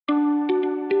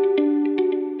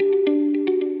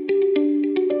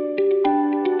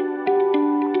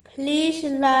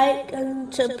like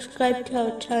and subscribe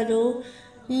to our channel.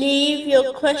 Leave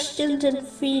your questions and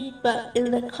feedback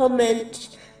in the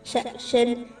comments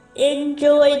section.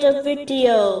 Enjoy the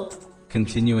video.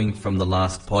 Continuing from the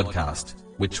last podcast,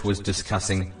 which was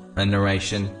discussing a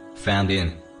narration found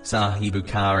in Sahih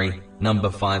Bukhari,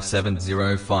 number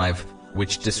 5705,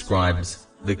 which describes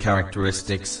the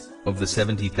characteristics of the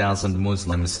 70,000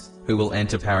 Muslims who will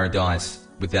enter paradise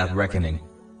without reckoning.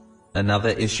 Another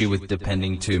issue with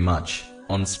depending too much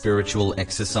on spiritual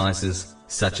exercises,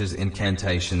 such as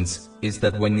incantations, is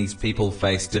that when these people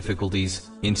face difficulties,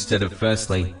 instead of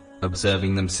firstly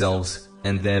observing themselves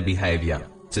and their behavior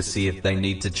to see if they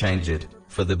need to change it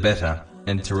for the better,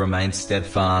 and to remain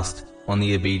steadfast on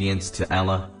the obedience to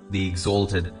Allah, the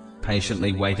Exalted,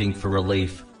 patiently waiting for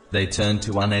relief, they turn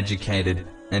to uneducated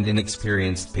and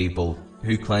inexperienced people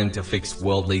who claim to fix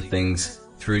worldly things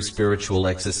through spiritual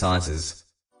exercises.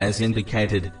 As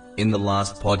indicated in the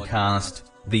last podcast,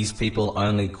 these people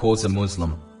only cause a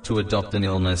Muslim to adopt an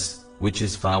illness which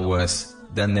is far worse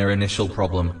than their initial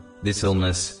problem, this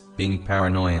illness being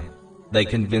paranoia. They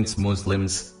convince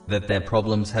Muslims that their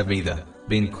problems have either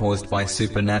been caused by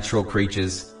supernatural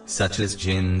creatures, such as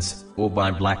jinns, or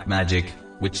by black magic,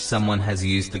 which someone has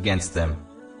used against them.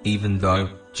 Even though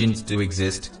jinns do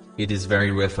exist, it is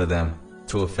very rare for them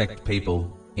to affect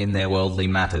people in their worldly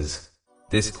matters.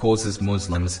 This causes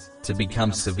Muslims to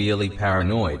become severely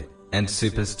paranoid and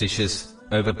superstitious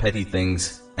over petty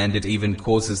things, and it even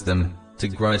causes them to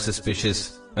grow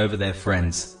suspicious over their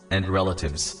friends and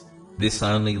relatives. This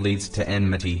only leads to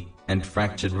enmity and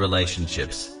fractured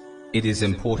relationships. It is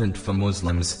important for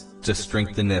Muslims to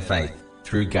strengthen their faith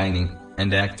through gaining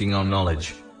and acting on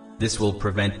knowledge. This will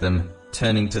prevent them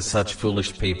turning to such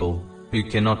foolish people who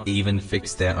cannot even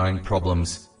fix their own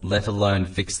problems, let alone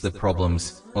fix the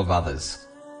problems of others.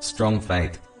 Strong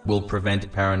faith will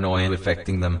prevent paranoia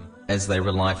affecting them as they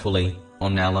rely fully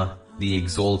on Allah, the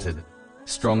Exalted.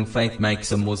 Strong faith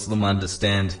makes a Muslim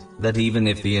understand that even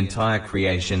if the entire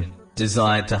creation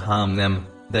desired to harm them,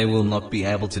 they will not be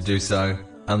able to do so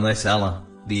unless Allah,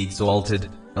 the Exalted,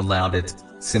 allowed it.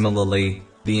 Similarly,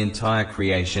 the entire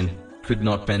creation could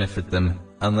not benefit them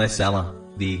unless Allah,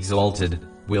 the Exalted,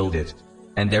 willed it.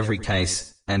 And every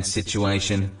case and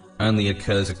situation only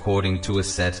occurs according to a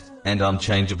set and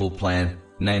unchangeable plan,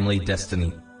 namely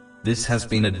destiny. This has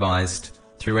been advised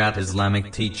throughout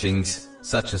Islamic teachings,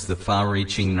 such as the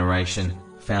far-reaching narration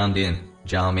found in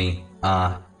Jami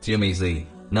Tirmizi,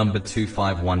 number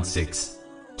 2516.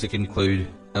 To conclude,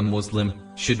 a Muslim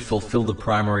should fulfill the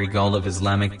primary goal of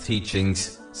Islamic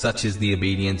teachings, such as the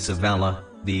obedience of Allah,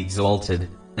 the Exalted,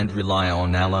 and rely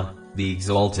on Allah, the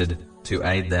Exalted, to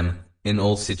aid them in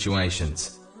all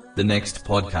situations. The next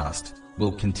podcast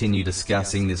will continue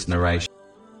discussing this narration.